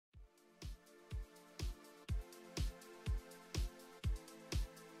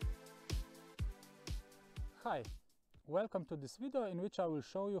Hi, welcome to this video in which I will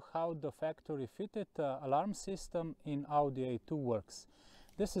show you how the factory fitted alarm system in Audi A2 works.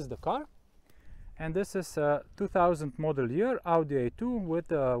 This is the car and this is a 2000 model year Audi A2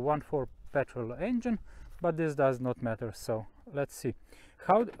 with a 1.4 petrol engine, but this does not matter. So let's see.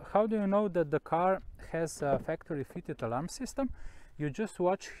 How do you know that the car has a factory fitted alarm system? You just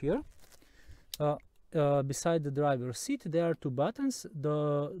watch here. Beside the driver's seat there are two buttons.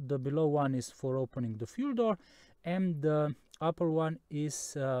 The below one is for opening the fuel door, and the upper one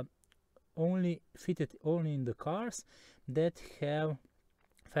is fitted only in the cars that have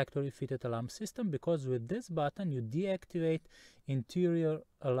factory fitted alarm system, because with this button you deactivate interior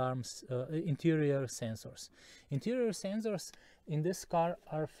alarms, interior sensors. Interior sensors in this car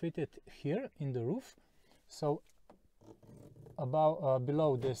are fitted here in the roof, so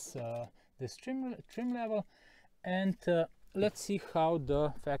below this this trim level, and let's see how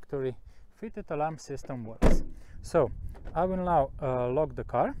the factory fitted alarm system works. So I will now lock the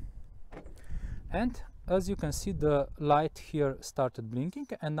car, and as you can see, the light here started blinking,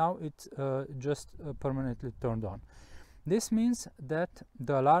 and now it's just permanently turned on. This means that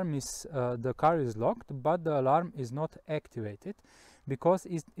the alarm is the car is locked, but the alarm is not activated, because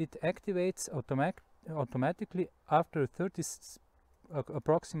it activates automatically after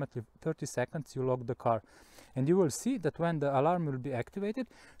approximately 30 seconds you lock the car. And you will see that when the alarm will be activated,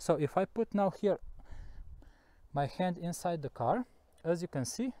 so if I put now here my hand inside the car, as you can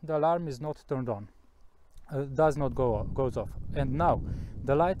see, the alarm is not turned on, does not goes off, and now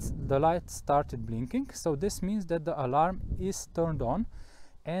the light started blinking, so this means that the alarm is turned on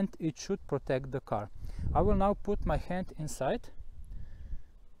and it should protect the car. I will now put my hand inside,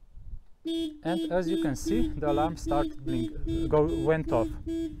 and as you can see, the alarm started went off.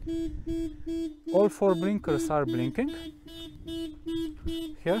 All four blinkers are blinking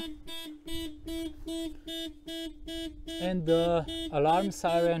here, and the alarm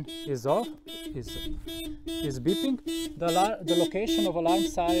siren is off, is beeping. The location of alarm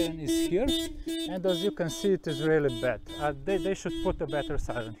siren is here, and as you can see, it is really bad. They should put a better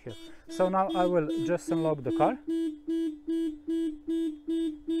siren here. So now I will just unlock the car.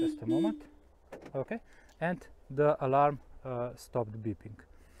 Just a moment. Okay, and the alarm stopped beeping.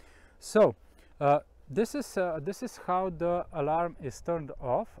 So this is how the alarm is turned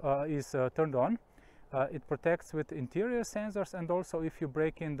off, turned on. It protects with interior sensors, and also if you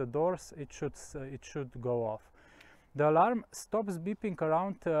break in the doors, it should go off. The alarm stops beeping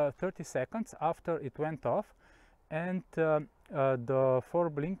around 30 seconds after it went off, and the four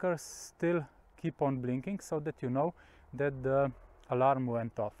blinkers still keep on blinking, so that you know that the alarm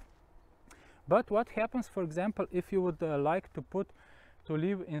went off. But what happens, for example, if you would like to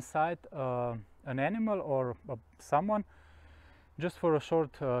live inside an animal or someone just for a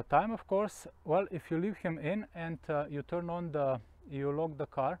short time, of course? Well, if you leave him in and you lock the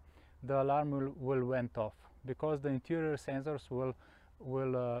car, the alarm will went off, because the interior sensors will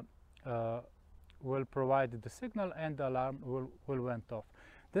provide the signal and the alarm will went off.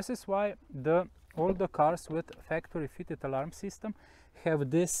 This is why all the cars with factory fitted alarm system have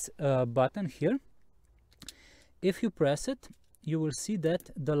this button here. If you press it, you will see that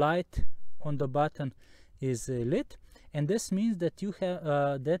the light on the button is lit, and this means that you have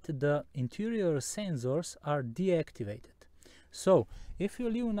that the interior sensors are deactivated. So if you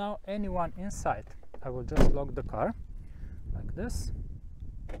leave now anyone inside, I will just lock the car like this.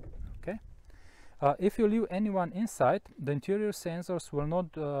 Okay. If you leave anyone inside, the interior sensors will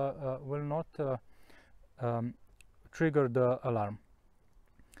not trigger the alarm.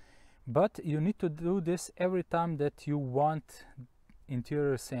 But you need to do this every time that you want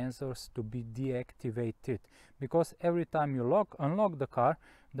interior sensors to be deactivated, because every time you unlock the car,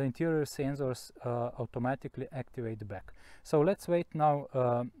 the interior sensors automatically activate back. So let's wait now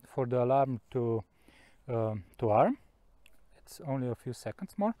for the alarm to arm. It's only a few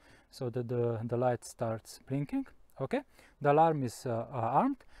seconds more, so that the light starts blinking. Okay, the alarm is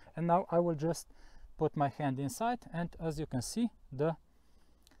armed, and now I will just put my hand inside, and as you can see, the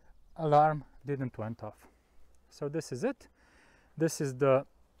alarm didn't went off. So this is it. This is the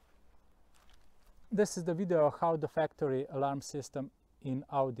video of how the factory alarm system in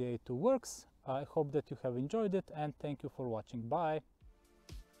Audi A2 works. I hope that you have enjoyed it, and thank you for watching. Bye.